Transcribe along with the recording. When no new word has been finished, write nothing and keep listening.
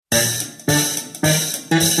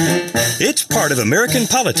It's part of American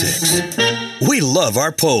politics. We love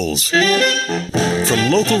our polls. From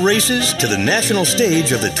local races to the national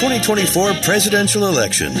stage of the 2024 presidential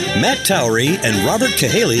election, Matt Towery and Robert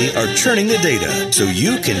Cahaly are churning the data so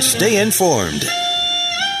you can stay informed.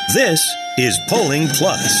 This is Polling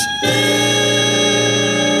Plus.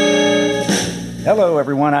 Hello,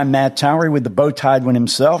 everyone. I'm Matt Towery with the bow-tied one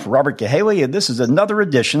himself, Robert Cahaly, and this is another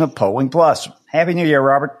edition of Polling Plus. Happy New Year,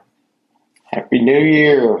 Robert. Happy New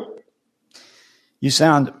Year. You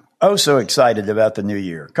sound so excited about the new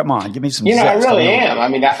year. Come on, give me some. I really am. I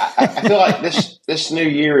mean, I feel like this new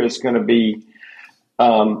year is going to be.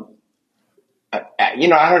 I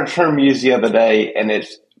heard a term used the other day, and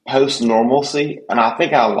it's post-normalcy, and I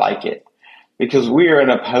think I like it because we are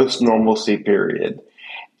in a post-normalcy period,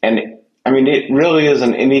 and it really is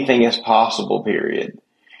an anything is possible period,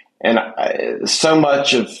 and so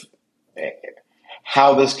much of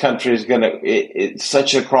how this country is going to, it's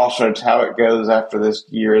such a crossroads. How it goes after this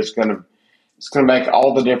year is going to make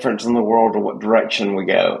all the difference in the world of what direction we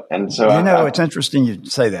go. And so, it's interesting you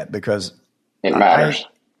say that because it matters.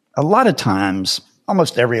 A lot of times,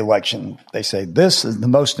 almost every election, they say this is the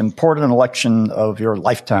most important election of your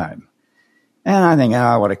lifetime. And I think,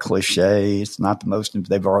 what a cliche. It's not the most,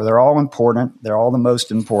 they're all important. They're all the most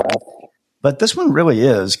important. But this one really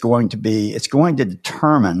is going to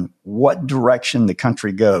determine what direction the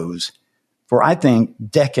country goes for, I think,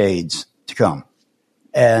 decades to come.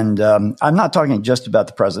 And I'm not talking just about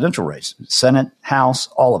the presidential race, Senate, House,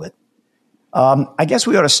 all of it. I guess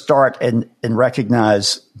we ought to start and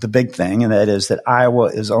recognize the big thing, and that is that Iowa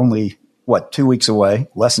is only, 2 weeks away,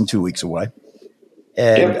 less than 2 weeks away.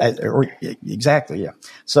 Exactly, yeah.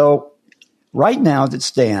 So right now as it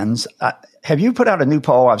stands, have you put out a new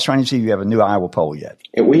poll? I was trying to see if you have a new Iowa poll yet.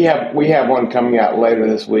 We have one coming out later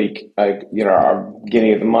this week, our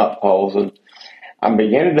beginning of the month polls. And I'm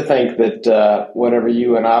beginning to think that whatever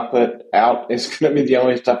you and I put out is going to be the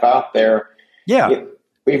only stuff out there. Yeah.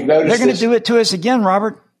 We've noticed they're going to do it to us again,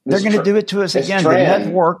 Robert. They're going to do it to us again.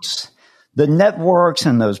 The networks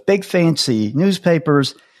and those big fancy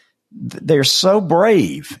newspapers, they're so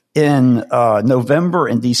brave in November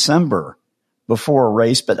and December before a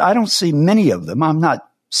race, but I don't see many of them, I'm not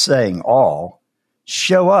saying all,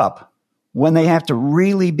 show up when they have to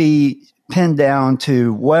really be pinned down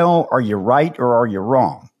to, are you right or are you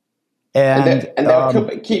wrong? And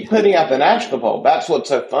they'll keep putting out the national poll. That's what's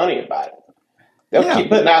so funny about it. They'll keep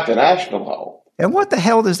putting out the national poll. And what the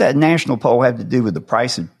hell does that national poll have to do with the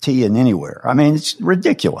price of tea in anywhere? I mean, it's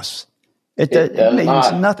ridiculous. It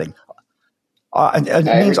means nothing. It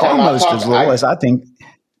means almost as little as I think.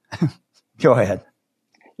 Go ahead.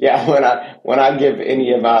 Yeah, when I give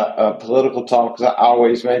any of my political talks, I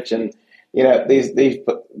always mention,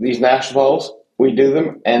 these national polls, we do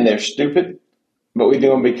them and they're stupid, but we do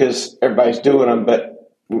them because everybody's doing them,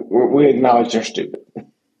 but we acknowledge they're stupid.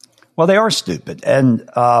 Well, they are stupid. And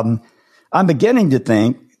I'm beginning to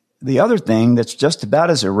think the other thing that's just about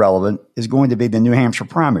as irrelevant is going to be the New Hampshire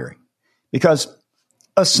primary. Because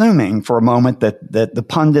assuming for a moment that the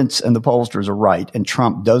pundits and the pollsters are right and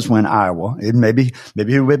Trump does win Iowa, and maybe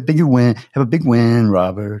he'll have a big win,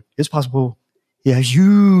 Robert. It's possible he has a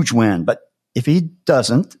huge win. But if he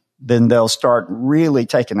doesn't, then they'll start really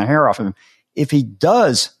taking the hair off him. If he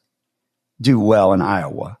does do well in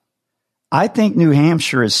Iowa, I think New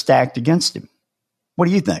Hampshire is stacked against him. What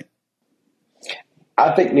do you think?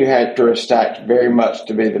 I think New Hampshire is stacked very much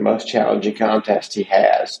to be the most challenging contest he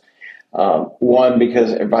has. One,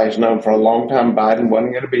 because everybody's known for a long time Biden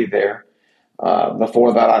wasn't going to be there.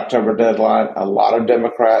 Before that October deadline, a lot of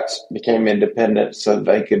Democrats became independent so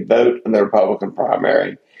they could vote in the Republican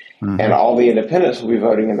primary. Mm-hmm. And all the independents will be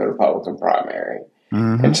voting in the Republican primary.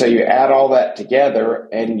 Mm-hmm. And so you add all that together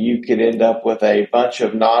and you could end up with a bunch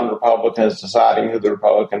of non-Republicans deciding who the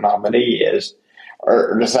Republican nominee is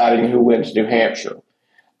or deciding who wins New Hampshire.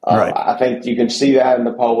 Right. I think you can see that in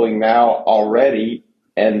the polling now already.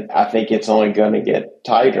 And I think it's only going to get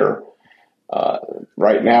tighter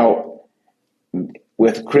right now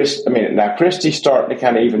with now Christie's starting to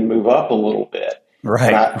kind of even move up a little bit.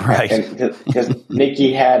 Right. Because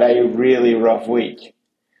Nikki had a really rough week.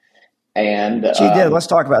 And she did. Let's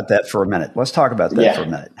talk about that for a minute.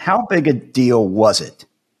 How big a deal was it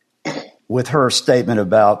with her statement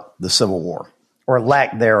about the Civil War or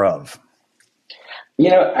lack thereof?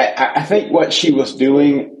 I think what she was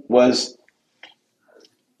doing was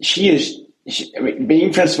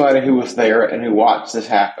being from somebody who was there and who watched this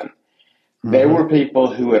happen. Mm-hmm. There were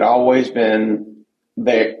people who had always been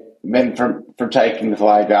there, for taking the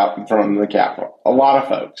flag out from the Capitol. A lot of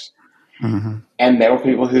folks. Mm-hmm. And there were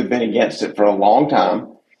people who'd been against it for a long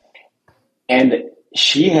time. And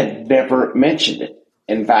she had never mentioned it.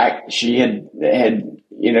 In fact, she had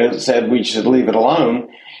said we should leave it alone.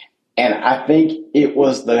 And I think it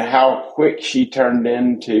was how quick she turned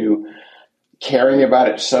into caring about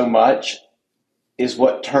it so much is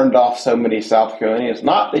what turned off so many South Carolinians.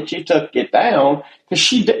 Not that she took it down, because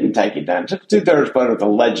she didn't take it down. It took 2/3 vote of the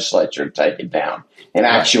legislature to take it down in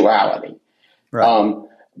actuality. Right.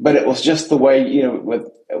 But it was just the way, with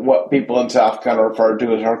what people in South Carolina referred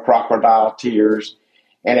to as her crocodile tears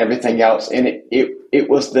and everything else. And it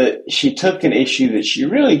was that she took an issue that she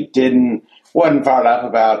really wasn't fired up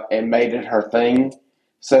about and made it her thing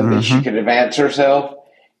so that she could advance herself.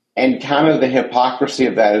 And kind of the hypocrisy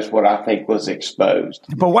of that is what I think was exposed.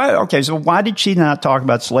 But why? Okay, so why did she not talk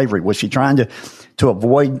about slavery? Was she trying to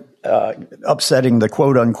avoid upsetting the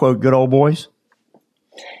quote unquote good old boys?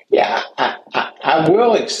 Yeah, I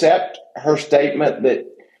will accept her statement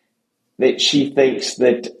that she thinks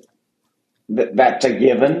that's a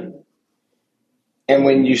given. And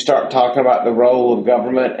when you start talking about the role of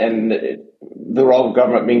government and the role of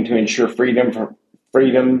government being to ensure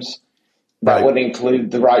freedoms. That would include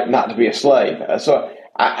the right not to be a slave. So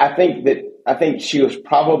I think she was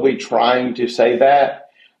probably trying to say that,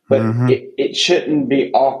 but it shouldn't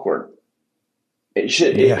be awkward. It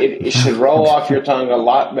should roll off your tongue a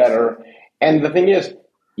lot better. And the thing is,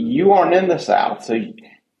 you aren't in the South,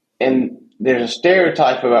 and there's a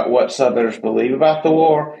stereotype about what Southerners believe about the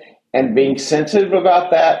war, and being sensitive about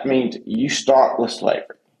that means you start with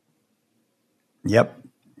slavery. Yep.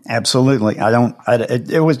 Absolutely.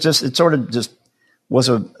 It sort of just was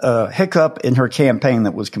a hiccup in her campaign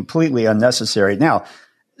that was completely unnecessary. Now,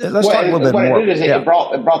 let's talk a little bit more. It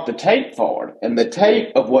brought the tape forward, and the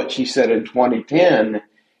tape of what she said in 2010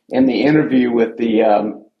 in the interview with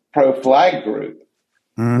the pro-flag group,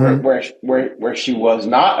 where she was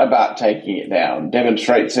not about taking it down,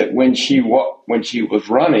 demonstrates that when she was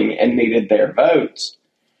running and needed their votes,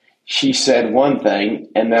 she said one thing,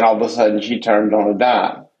 and then all of a sudden she turned on a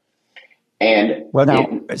dime.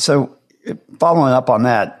 So following up on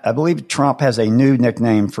that, I believe Trump has a new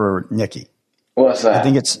nickname for Nikki. What's that? I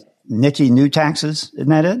think it's Nikki New Taxes. Isn't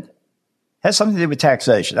that it? Has something to do with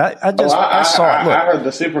taxation. I saw it. Look. I heard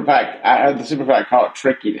the super PAC call it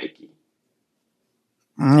Tricky Nikki.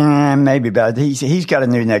 Maybe, but he's got a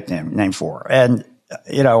new name for her. And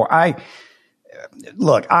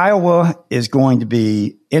Iowa is going to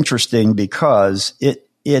be interesting because it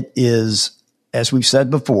is, as we've said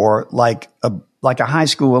before, like a high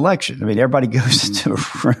school election. I mean, everybody goes into a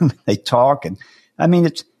room and they talk, and I mean,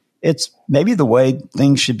 it's maybe the way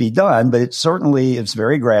things should be done, but it certainly is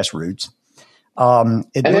very grassroots.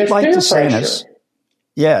 It looked like DeSantis.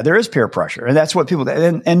 Yeah, there is peer pressure, and that's what people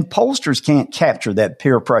and pollsters can't capture that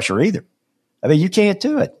peer pressure either. I mean, you can't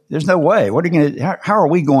do it. There's no way. What are you going to? How are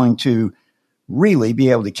we going to really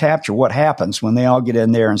be able to capture what happens when they all get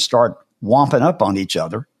in there and start womping up on each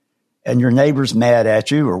other? And your neighbor's mad at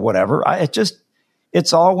you or whatever.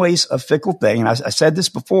 It's always a fickle thing. And I said this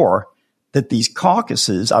before, that these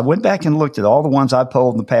caucuses, I went back and looked at all the ones I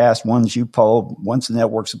polled in the past, ones you polled, ones the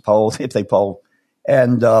networks have polled, if they poll.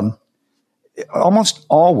 And almost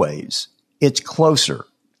always it's closer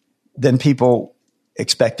than people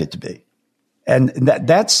expect it to be. And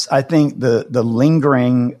that's, I think, the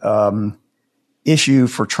lingering issue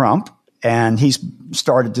for Trump. And he's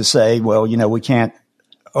started to say, well, we can't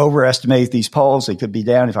overestimate these polls. They could be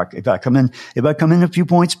down if I come in a few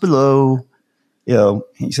points below.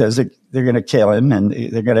 He says that they're going to kill him, and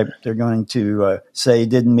they're going to say he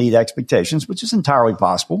didn't meet expectations, which is entirely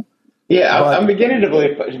possible. Yeah, I'm beginning to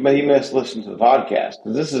believe he must listen to the podcast,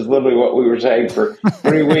 because this is literally what we were saying for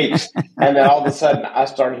 3 weeks, and then all of a sudden I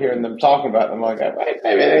started hearing them talking about it. I'm like, hey,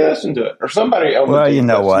 maybe they listen to it, or somebody. Well, you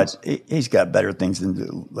know what? He's got better things than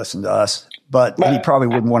to listen to us. But he probably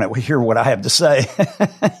wouldn't want to hear what I have to say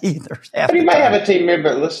either. But he may have a team member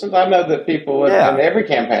that listens. I know that people in every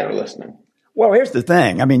campaign are listening. Well, here's the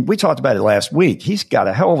thing. I mean, we talked about it last week. He's got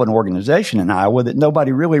a hell of an organization in Iowa that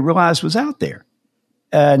nobody really realized was out there.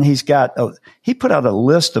 And he put out a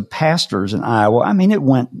list of pastors in Iowa. I mean, it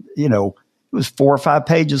was 4 or 5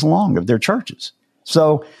 pages long of their churches.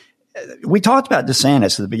 So we talked about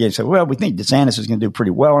DeSantis at the beginning. So, well, we think DeSantis is going to do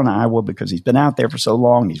pretty well in Iowa because he's been out there for so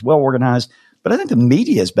long. He's well organized. But I think the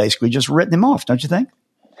media has basically just written him off, don't you think?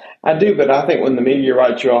 I do, but I think when the media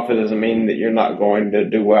writes you off, it doesn't mean that you're not going to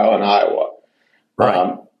do well in Iowa.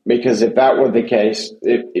 Right. Because if that were the case,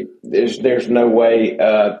 there's no way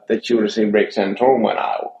that you would have seen Rick Santorum win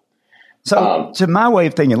Iowa. So, to my way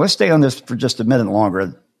of thinking, let's stay on this for just a minute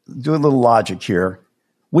longer. Do a little logic here.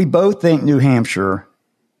 We both think New Hampshire,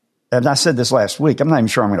 and I said this last week, I'm not even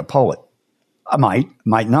sure I'm going to poll it. I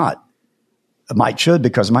might not. might should,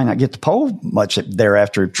 because it might not get to poll much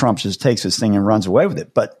thereafter if Trump just takes this thing and runs away with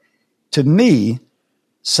it. But to me,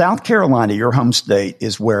 South Carolina, your home state,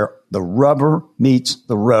 is where the rubber meets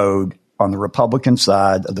the road on the Republican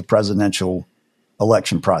side of the presidential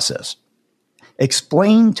election process.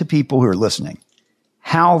 Explain to people who are listening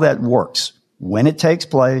how that works, when it takes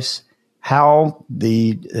place, how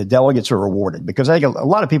the delegates are awarded, because I think a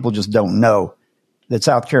lot of people just don't know that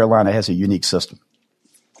South Carolina has a unique system.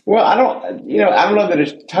 Well, I don't know that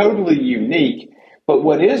it's totally unique, but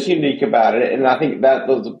what is unique about it, and I think that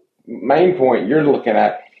the main point you're looking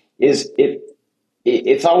at, is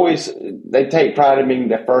it's always, they take pride in being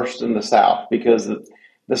the first in the South, because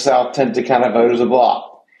the South tends to kind of vote as a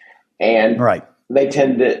block, and right. They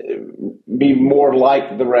tend to be more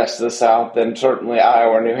like the rest of the South than certainly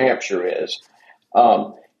Iowa or New Hampshire is.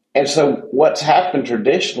 And so what's happened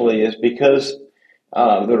traditionally is, because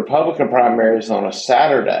the Republican primary is on a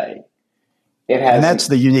Saturday, it has, and that's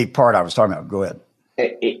the unique part I was talking about. Go ahead.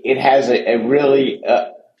 It has a really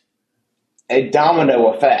a domino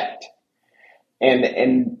effect,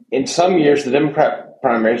 and in some years the Democrat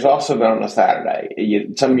primary has also been on a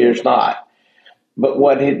Saturday. Some years not. But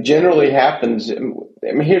what generally happens, I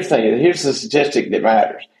mean, here's the thing. Here's the statistic that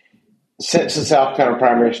matters. Since the South Carolina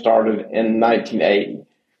primary started in 1980,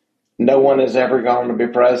 no one has ever gone to be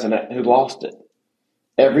president who lost it.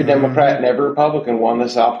 Every Democrat and every Republican won the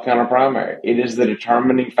South Carolina primary. It is the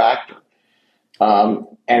determining factor. Not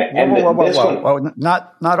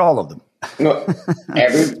all of them. No,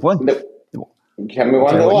 tell me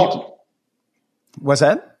one who lost. What's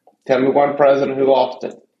that? Tell me one president who lost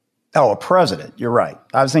it. Oh, a president. You're right.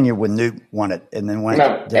 I was thinking when Newt won it and then went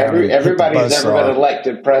down. Everybody who's ever been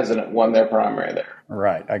elected president won their primary there.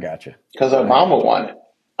 Right. I got you. Because Obama won it.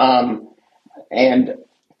 And,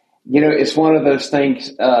 it's one of those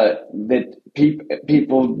things that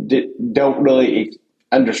people don't really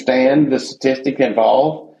understand the statistic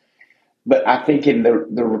involved. But I think in the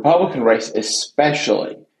Republican race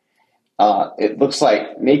especially, it looks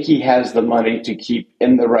like Nikki has the money to keep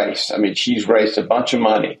in the race. I mean, she's raised a bunch of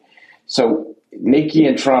money. So Nikki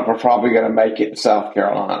and Trump are probably going to make it to South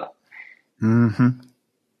Carolina. Mm-hmm.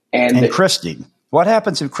 And Christie. What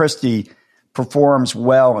happens if Christie performs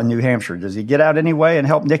well in New Hampshire? Does he get out anyway and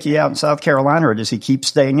help Nikki out in South Carolina, or does he keep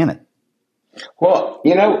staying in it? Well,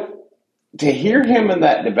 to hear him in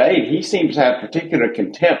that debate, he seems to have particular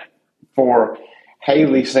contempt for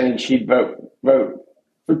Haley, saying she'd vote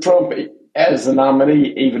for Trump as the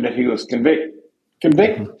nominee, even if he was convicted.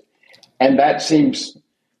 And that seems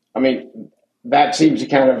to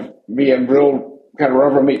kind of be a real kind of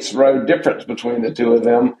rubber meets the road difference between the two of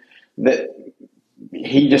them, that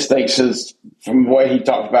he just thinks is, from the way he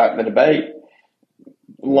talked about in the debate,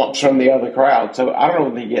 lumps from the other crowd. So I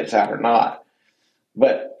don't know if he gets out or not.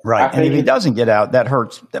 But right. And if he doesn't get out, that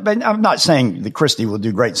hurts. I mean, I'm not saying that Christie will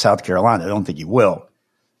do great in South Carolina. I don't think he will.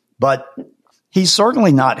 But he's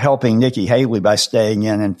certainly not helping Nikki Haley by staying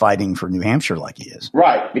in and fighting for New Hampshire like he is.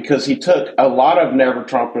 Right, because he took a lot of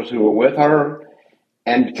Never-Trumpers who were with her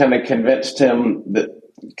and kind of convinced them that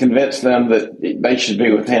they should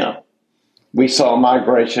be with him. We saw a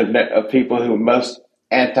migration of people who were most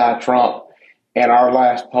anti-Trump, and our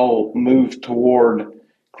last poll moved toward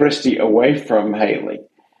Christie away from Haley.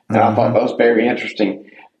 And I thought that was very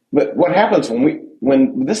interesting. But what happens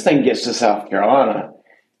when this thing gets to South Carolina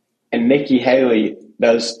and Nikki Haley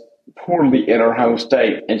does poorly in her home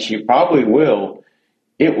state, and she probably will,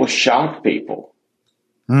 it will shock people.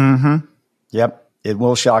 Mm-hmm. Yep, it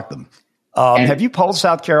will shock them. Have you polled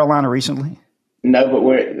South Carolina recently? No, but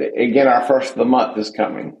our first of the month is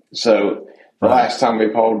coming. So the last time we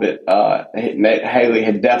polled it, Haley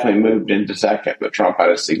had definitely moved into second, but Trump had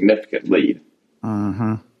a significant lead.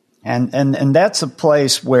 Mm-hmm. And that's a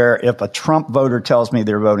place where if a Trump voter tells me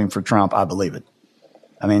they're voting for Trump, I believe it.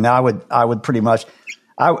 I mean, I would pretty much,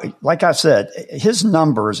 like I said, his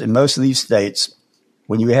numbers in most of these states,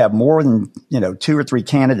 when you have more than, 2 or 3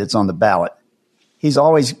 candidates on the ballot, he's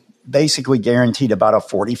always basically guaranteed about a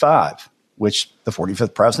 45, which the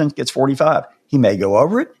 45th president gets 45. He may go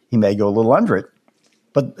over it. He may go a little under it.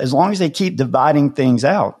 But as long as they keep dividing things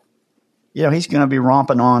out, he's going to be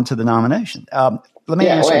romping on to the nomination. Let me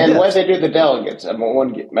ask you and this. the way they do the delegates, I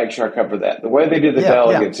want to make sure I cover that. The way they do the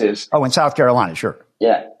delegates is... Oh, in South Carolina, sure.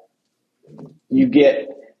 Yeah. You get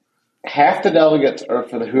half the delegates are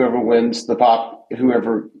for whoever wins the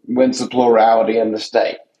plurality in the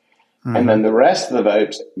state. Mm-hmm. And then the rest of the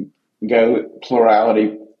votes go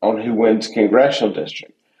plurality on who wins congressional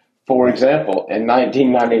district. For example, in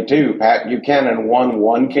 1992, Pat Buchanan won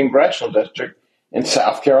one congressional district in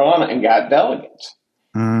South Carolina and got delegates.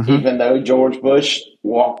 Mm-hmm. Even though George Bush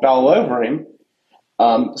walked all over him,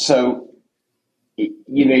 So,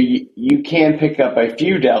 you can pick up a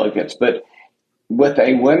few delegates, but with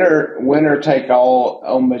a winner take all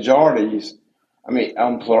on majorities,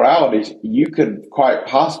 on pluralities, you could quite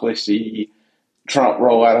possibly see Trump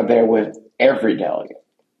roll out of there with every delegate.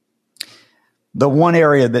 The one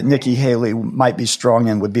area that Nikki Haley might be strong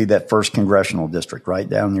in would be that first congressional district, right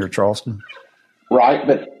down near Charleston. Right,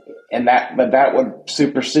 but that would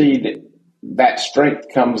supersede. That strength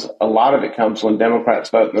a lot of it comes when Democrats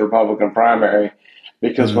vote in the Republican primary,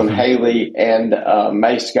 because when Haley and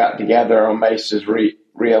Mace got together on Mace's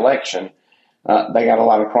re-election, they got a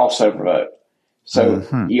lot of crossover vote.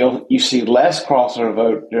 So you see less crossover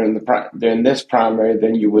vote during this primary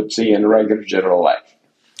than you would see in a regular general election.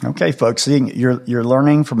 Okay, folks, you're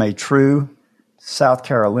learning from a true South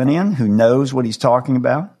Carolinian who knows what he's talking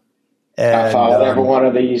about. And, I followed every one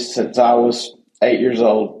of these since I was 8 years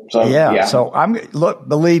old. So yeah. So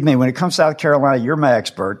believe me, when it comes to South Carolina, you're my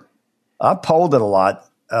expert. I polled it a lot.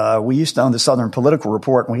 We used to own the Southern Political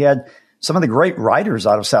Report, and we had some of the great writers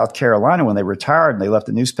out of South Carolina when they retired and they left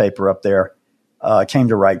the newspaper up there, came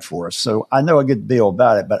to write for us. So I know a good deal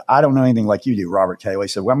about it, but I don't know anything like you do, Robert Cayley.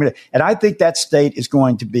 So and I think that state is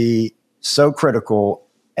going to be so critical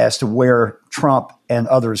as to where Trump and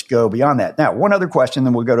others go beyond that. Now, one other question,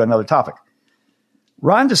 then we'll go to another topic.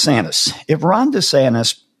 Ron DeSantis. If Ron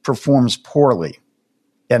DeSantis performs poorly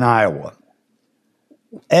in Iowa,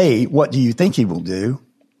 A, what do you think he will do?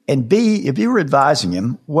 And B, if you were advising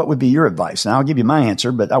him, what would be your advice? And I'll give you my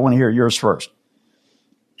answer, but I want to hear yours first.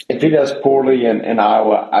 If he does poorly in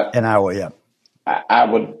Iowa, I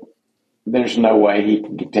would. There's no way he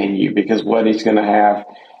can continue, because what he's going to have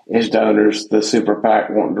is donors, the super PAC,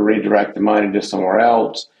 wanting to redirect the money to somewhere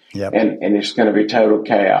else. Yep. And it's going to be total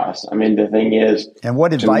chaos. The thing is. And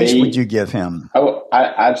what advice would you give him?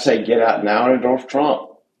 I'd say get out now and endorse Trump,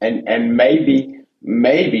 and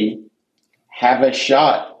maybe have a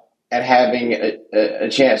shot at having a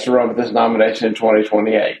chance to run with this nomination in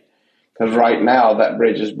 2028. Because right now that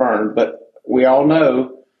bridge is burned. But we all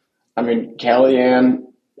know, Kellyanne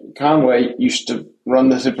Conway used to run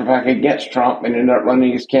the super PAC against Trump and ended up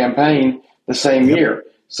running his campaign the same year.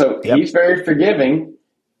 So he's very forgiving.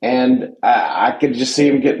 And I could just see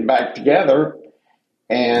them getting back together,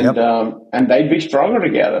 and they'd be stronger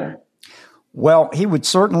together. Well, he would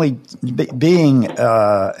certainly, being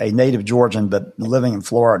a native Georgian but living in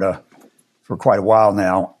Florida for quite a while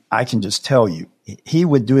now, I can just tell you, he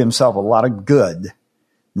would do himself a lot of good,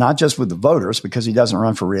 not just with the voters, because he doesn't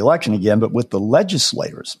run for re-election again, but with the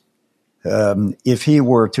legislators, if he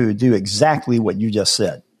were to do exactly what you just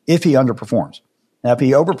said, if he underperforms. Now, if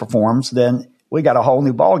he overperforms, then we got a whole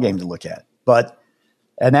new ballgame to look at.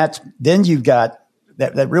 Then you've got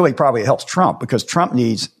that really probably helps Trump, because Trump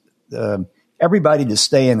needs everybody to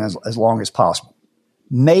stay in as long as possible.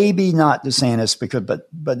 Maybe not DeSantis, but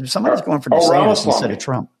if somebody's going for DeSantis instead of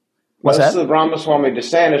Trump. Most of the Ramaswamy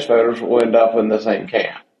DeSantis voters will end up in the same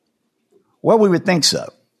camp. Well, we would think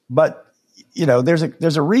so, but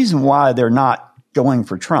there's a reason why they're not going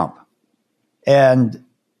for Trump, and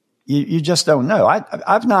you just don't know.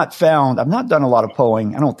 I've not done a lot of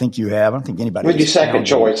polling. I don't think you have. I don't think anybody. We do second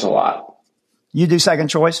choice a lot. You do second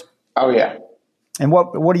choice? Oh, yeah. And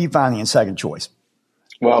what are you finding in second choice?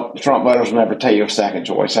 Well, Trump voters will never tell you a second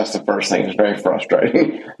choice. That's the first thing. It's very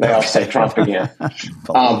frustrating. They all say Trump again.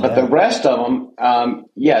 But the rest of them,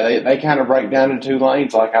 they kind of break down into two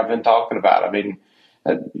lanes like I've been talking about.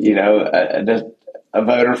 A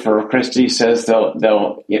voter for Christie says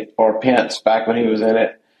they'll or Pence, back when he was in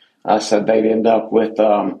it, said they'd end up with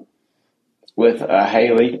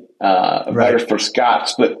Haley. Voters for Scott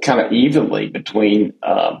split kind of evenly between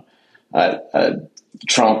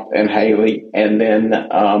Trump and Haley, and then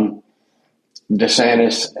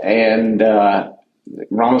DeSantis and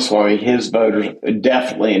Ramaswamy, his voters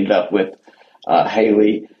definitely ended up with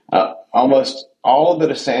Haley. Almost all of the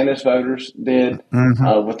DeSantis voters did.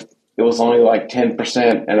 It was only like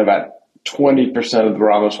 10%, and about 20% of the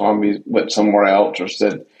Ramaswamy went somewhere else or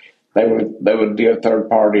said they would do a third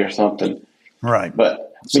party or something. Right.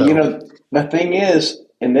 But the thing is,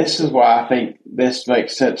 and this is why I think this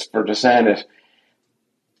makes sense for DeSantis.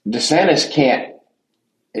 DeSantis can't,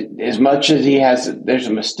 as much as he has, there's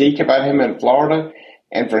a mystique about him in Florida,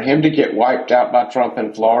 and for him to get wiped out by Trump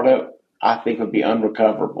in Florida, I think would be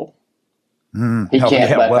unrecoverable. He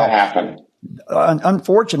can't let that happen.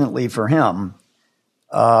 Unfortunately for him,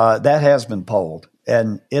 that has been polled,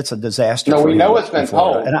 and it's a disaster. No, we know it's been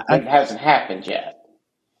polled. It hasn't happened yet.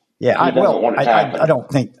 Yeah, I don't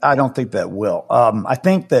think that will. I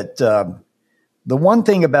think that the one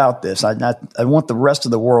thing about this, I want the rest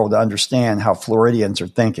of the world to understand how Floridians are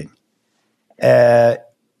thinking.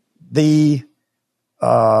 The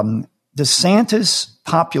DeSantis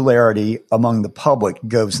popularity among the public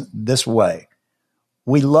goes this way.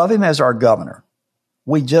 We love him as our governor.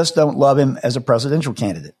 We just don't love him as a presidential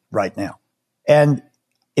candidate right now. And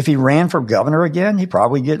if he ran for governor again, he'd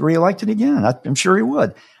probably get reelected again. I'm sure he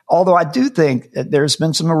would. Although I do think that there's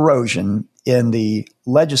been some erosion in the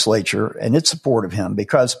legislature and its support of him,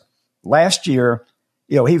 because last year,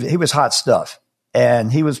 he was hot stuff.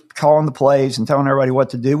 And he was calling the plays and telling everybody what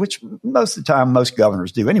to do, which most of the time most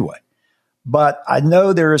governors do anyway. But I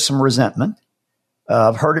know there is some resentment.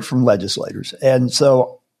 I've heard it from legislators. And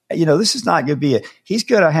so, this is not going to be he's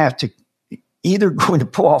going to have to either going to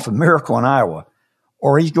pull off a miracle in Iowa,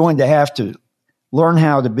 or he's going to have to learn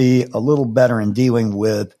how to be a little better in dealing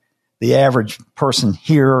with the average person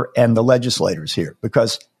here and the legislators here,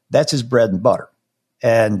 because that's his bread and butter.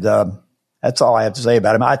 And that's all I have to say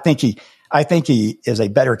about him. I think he is a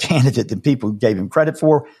better candidate than people gave him credit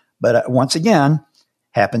for. But once again,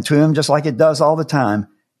 happened to him just like it does all the time.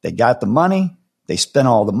 They got the money, they spent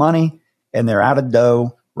all the money, and they're out of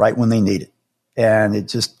dough right when they need it. And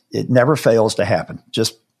it never fails to happen.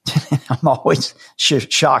 I'm always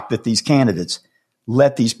shocked that these candidates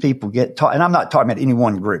let these people get taught. And I'm not talking about any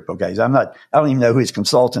one group. Okay. So I don't even know who his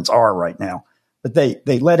consultants are right now, but they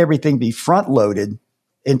let everything be front loaded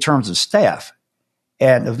in terms of staff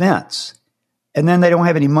and events. And then they don't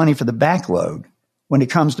have any money for the backload when it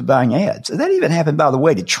comes to buying ads. And that even happened, by the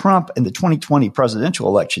way, to Trump in the 2020 presidential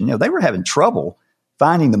election. They were having trouble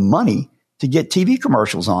finding the money to get TV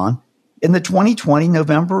commercials on in the 2020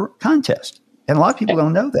 November contest. And a lot of people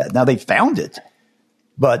don't know that. Now they found it,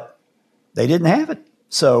 but they didn't have it.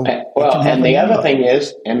 So, and the other thing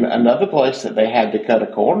is, and another place that they had to cut a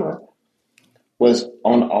corner was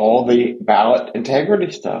on all the ballot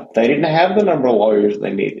integrity stuff. They didn't have the number of lawyers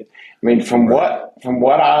they needed. I mean, from what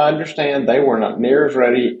I understand, they were not near as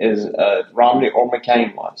ready as Romney or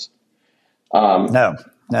McCain was. No.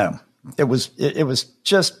 It was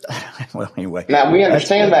just, well, anyway. Now we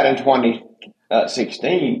understand that in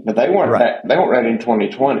 2016, but they weren't ready in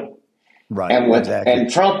 2020. Right. And exactly. And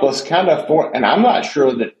Trump was kind of and I'm not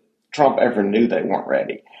sure that Trump ever knew they weren't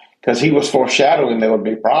ready, because he was foreshadowing there would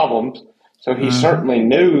be problems. So he certainly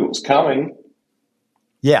knew it was coming.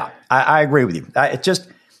 Yeah, I agree with you.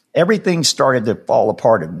 Everything started to fall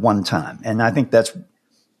apart at one time. And I think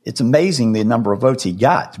it's amazing the number of votes he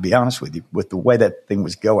got, to be honest with you, with the way that thing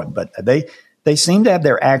was going. But they seem to have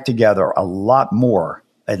their act together a lot more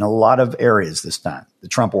in a lot of areas this time, the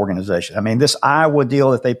Trump organization. I mean, this Iowa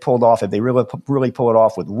deal that they pulled off, if they really pull it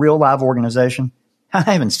off with real live organization, I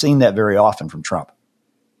haven't seen that very often from Trump.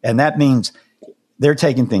 And that means they're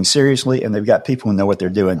taking things seriously, and they've got people who know what they're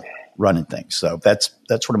doing running things. So that's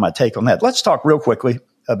sort of my take on that. Let's talk real quickly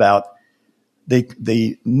about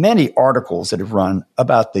the many articles that have run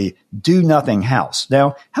about the do nothing House.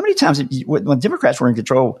 Now, how many times when Democrats were in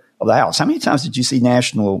control of the House, how many times did you see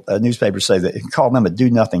national newspapers say that and call them a do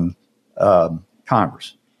nothing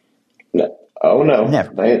Congress? No. Oh no,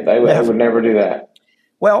 never. They would never do that.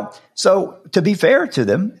 Well, so to be fair to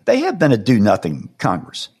them, they have been a do nothing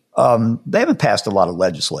Congress. They haven't passed a lot of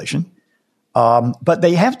legislation, but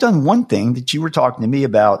they have done one thing that you were talking to me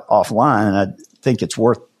about offline, and I think it's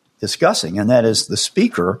worth discussing, and that is the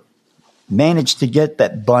Speaker managed to get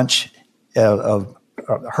that bunch of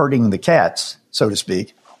herding the cats, so to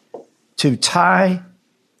speak, to tie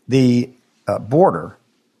the border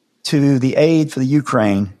to the aid for the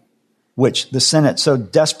Ukraine, which the Senate so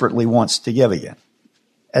desperately wants to give again.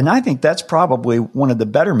 And I think that's probably one of the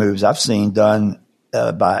better moves I've seen done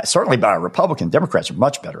certainly by Republican. Democrats are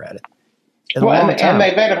much better at it. And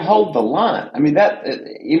they made him hold the line. I mean,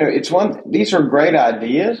 it's these are great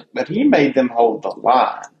ideas, but he made them hold the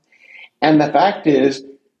line. And the fact is,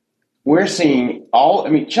 we're seeing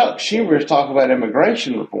Chuck Schumer is talking about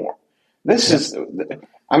immigration reform.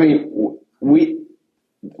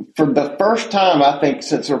 For the first time, I think,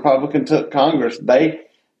 since the Republicans took Congress,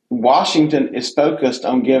 Washington is focused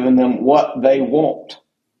on giving them what they want.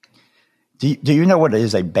 Do you know what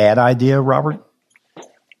is a bad idea, Robert?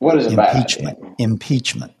 What is a bad idea?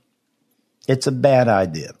 Impeachment. It's a bad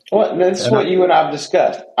idea. Well, this is what you and I have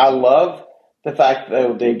discussed. I love the fact that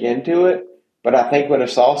they'll dig into it, but I think when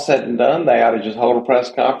it's all said and done, they ought to just hold a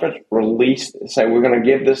press conference, say we're going to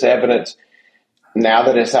give this evidence. Now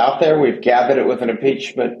that it's out there, we've gathered it with an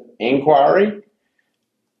impeachment inquiry.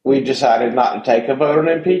 We've decided not to take a vote on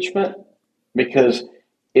impeachment because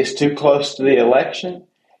it's too close to the election,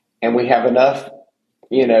 and we have enough,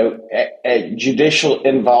 a judicial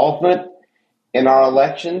involvement in our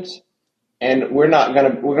elections, and we're not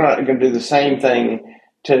going to do the same thing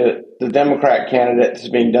to the Democrat candidate that's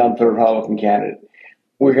being done for the Republican candidate.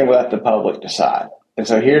 We're going to let the public decide. And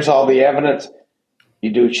so here's all the evidence.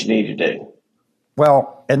 You do what you need to do.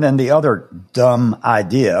 Well, and then the other dumb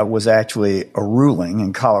idea was actually a ruling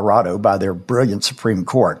in Colorado by their brilliant Supreme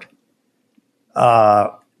Court,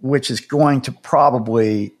 which is going to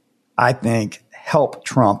probably, I think, help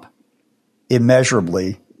Trump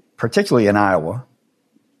immeasurably, particularly in Iowa,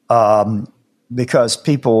 because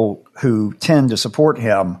people who tend to support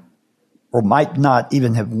him or might not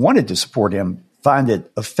even have wanted to support him find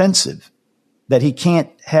it offensive that he can't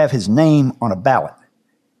have his name on a ballot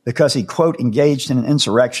because he, quote, engaged in an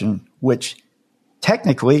insurrection, which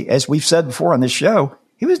technically, as we've said before on this show,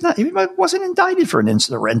 he wasn't indicted for an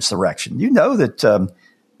insurrection. You know that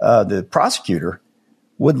the prosecutor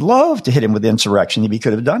would love to hit him with insurrection if he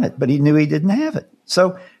could have done it, but he knew he didn't have it.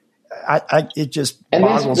 So it just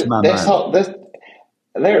boggles my mind.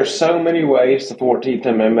 There are so many ways the 14th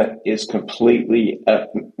Amendment is completely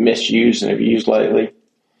misused and abused lately.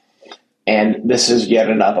 And this is yet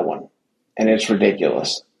another one. And it's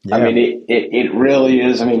ridiculous. Yeah. I mean, it really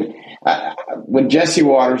is. I mean, when Jesse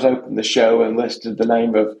Waters opened the show and listed the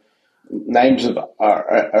names of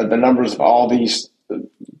the numbers of all these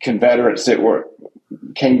Confederates that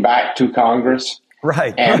came back to Congress.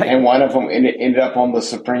 Right. And one of them ended up on the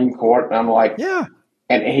Supreme Court. And I'm like, yeah.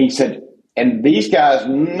 And he said, and these guys,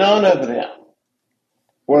 none of them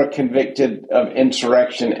were convicted of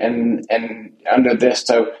insurrection and under this.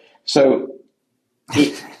 So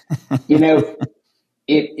it,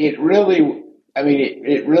 it really, I mean,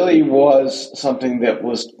 it really was something that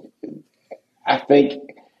was, I think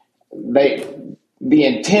the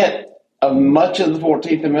intent of much of the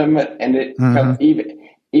 14th Amendment and it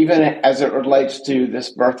even as it relates to this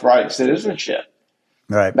birthright citizenship,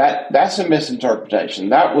 right? That's a misinterpretation.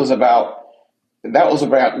 That was about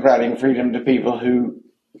granting freedom to people who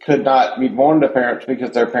could not be born to parents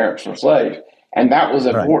because their parents were slaves. And that was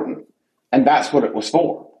important. Right. And that's what it was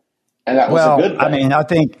for. And that was a good thing. I mean, I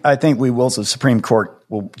think the Supreme Court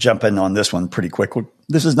will jump in on this one pretty quickly.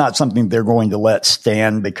 This is not something they're going to let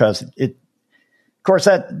stand because of course,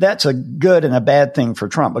 that's a good and a bad thing for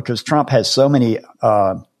Trump because Trump has so many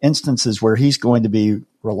instances where he's going to be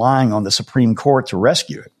relying on the Supreme Court to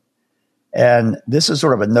rescue it. And this is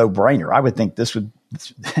sort of a no-brainer. I would think this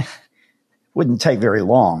wouldn't take very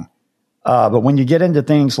long. But when you get into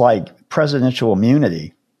things like presidential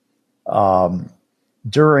immunity,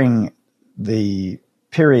 during the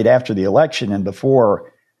period after the election and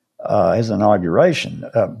before his inauguration,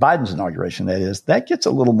 Biden's inauguration, that gets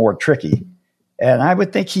a little more tricky. And I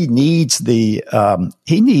would think he needs the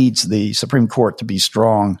Supreme Court to be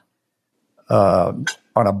strong on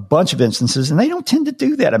a bunch of instances, and they don't tend to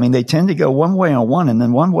do that. I mean, they tend to go one way on one and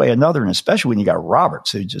then one way another, and especially when you got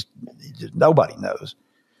Roberts, who just nobody knows.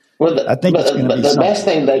 Well, the best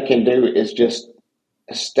thing they can do is just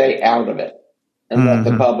stay out of it and let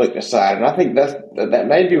the public decide. And I think that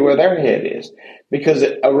may be where their head is, because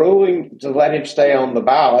a ruling to let him stay on the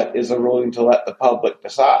ballot is a ruling to let the public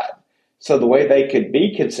decide. So the way they could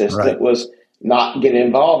be consistent was not get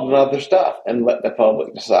involved in other stuff and let the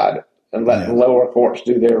public decide and let the lower courts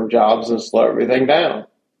do their jobs and slow everything down.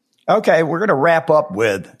 Okay, we're going to wrap up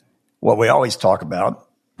with what we always talk about.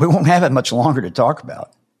 We won't have it much longer to talk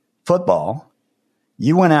about. Football.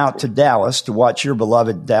 You went out to Dallas to watch your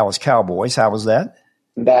beloved Dallas Cowboys. How was that?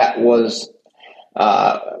 That was,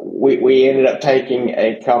 we ended up taking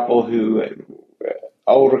a couple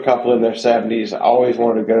older couple in their 70s, always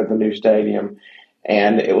wanted to go to the new stadium.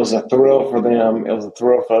 And it was a thrill for them. It was a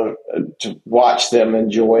thrill to watch them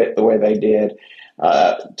enjoy it the way they did.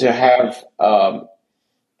 To have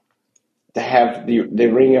the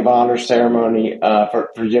Ring of Honor ceremony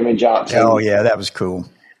for Jimmy Johnson. Oh yeah, that was cool.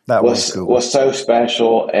 That was cool. Was so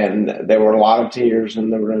special, and there were a lot of tears in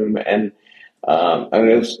the room. And I mean,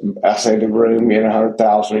 it was, I say the room,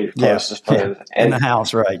 100,000 of your closest friends in the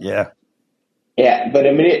house, right? Yeah, yeah. But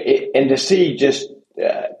I mean, and to see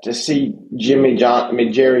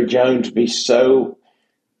Jerry Jones be so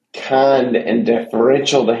kind and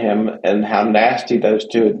deferential to him, and how nasty those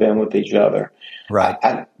two had been with each other.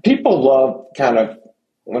 Right. People love kind of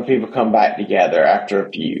when people come back together after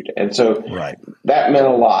a feud. And so that meant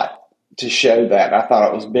a lot to show that. I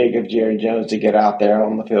thought it was big of Jerry Jones to get out there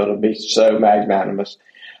on the field and be so magnanimous.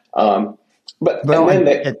 The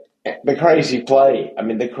crazy play, I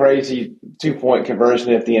mean, the crazy 2-point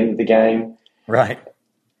conversion at the end of the game. Right.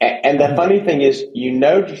 And the funny thing is,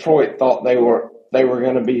 Detroit thought they were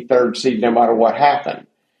going to be third seed no matter what happened.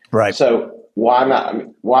 Right. So why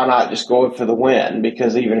not just go for the win?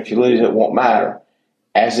 Because even if you lose, it won't matter.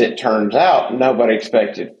 as it turns out, nobody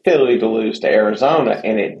expected Philly to lose to Arizona,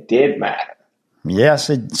 and it did matter. Yes,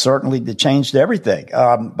 it certainly changed everything.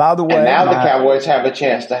 By the way, and now the Cowboys have a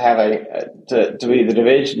chance to have to be the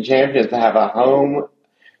division champions, to have a home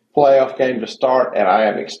playoff game to start, and I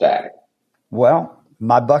am ecstatic. Well,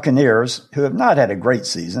 my Buccaneers, who have not had a great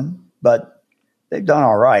season, but they've done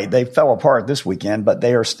all right. They fell apart this weekend, but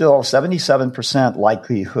they are still 77%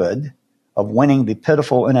 likelihood of winning the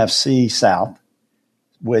pitiful NFC South,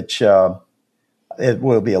 which it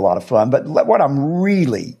will be a lot of fun. But what I'm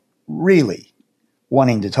really, really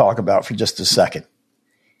wanting to talk about for just a second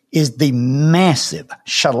is the massive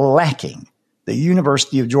shellacking the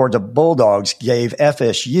University of Georgia Bulldogs gave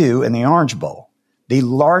FSU in the Orange Bowl, the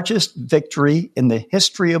largest victory in the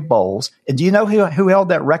history of bowls. And do you know who held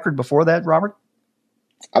that record before that, Robert?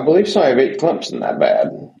 I believe somebody beat Clemson that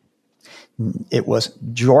bad. It was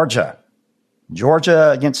Georgia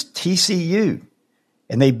against TCU,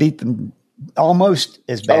 and they beat them almost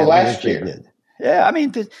as badly as they did. Yeah, I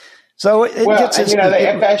mean, so it gets us. The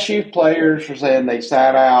FSU players were saying they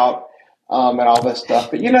sat out and all this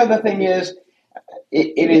stuff. But, the thing is,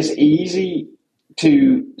 it is easy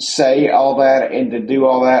to say all that and to do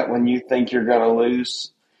all that when you think you're going to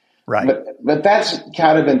lose. Right. But that's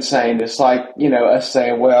kind of insane. It's like, us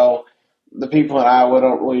saying, well, the people in Iowa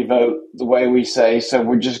don't really vote the way we say, so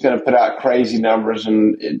we're just going to put out crazy numbers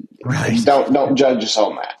and don't judge us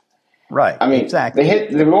on that. Right. I mean, exactly.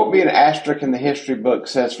 There won't be an asterisk in the history book that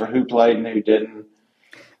says for who played and who didn't.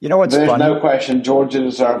 You know what's funny? There's no question Georgia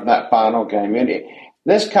deserved that final game. And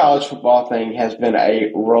this college football thing has been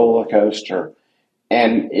a roller coaster,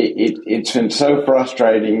 and it's been so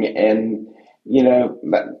frustrating. And,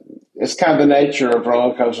 it's kind of the nature of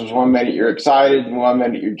roller coasters. 1 minute you're excited, and 1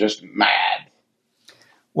 minute you're just mad.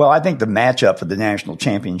 Well, I think the matchup for the national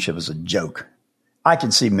championship is a joke. I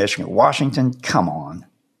can see Michigan, Washington. Come on.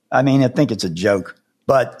 I mean, I think it's a joke,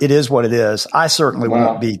 but it is what it is. I certainly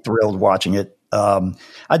won't be thrilled watching it.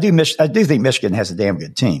 I do think Michigan has a damn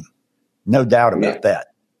good team. No doubt about that.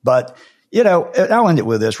 But, I'll end it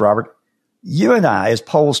with this, Robert. You and I, as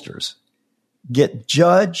pollsters, get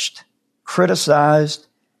judged, criticized,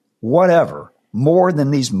 whatever, more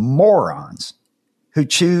than these morons who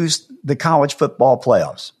choose the college football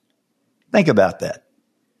playoffs. Think about that.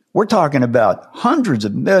 We're talking about hundreds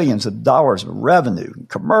of millions of dollars of revenue,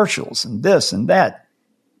 commercials, and this and that.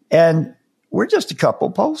 And we're just a couple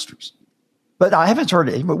of pollsters. But I haven't heard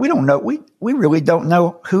it. But we don't know. We really don't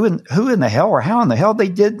know who in the hell or how in the hell they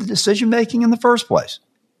did the decision making in the first place.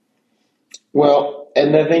 Well,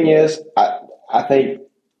 and the thing is, I think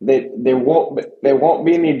that there won't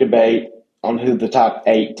be any debate on who the top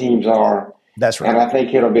 8 teams are. That's right. And I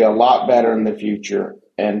think it'll be a lot better in the future.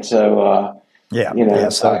 And so,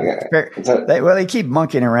 they keep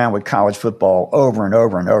monkeying around with college football over and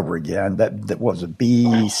over and over again. That was a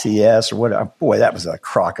BCS or what? Boy, that was a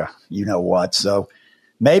crock of you know what. So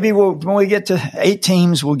maybe when we get to 8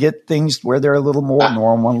 teams, we'll get things where they're a little more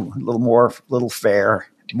normal, fairer,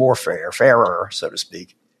 so to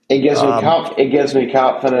speak. It gives me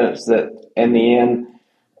confidence that in the end,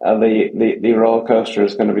 the roller coaster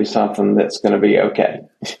is going to be something that's going to be okay.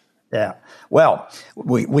 Yeah. Well,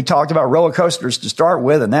 we talked about roller coasters to start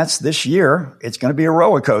with, and that's this year. It's going to be a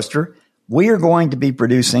roller coaster. We are going to be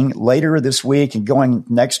producing later this week and going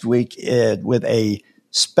next week with a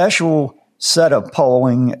special set of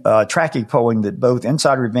tracking polling that both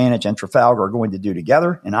Insider Advantage and Trafalgar are going to do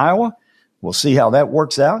together in Iowa. We'll see how that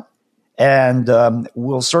works out. And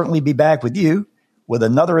we'll certainly be back with you with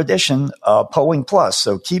another edition of Polling Plus.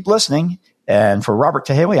 So keep listening. And for Robert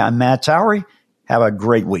Cahaly, I'm Matt Towery. Have a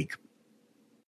great week.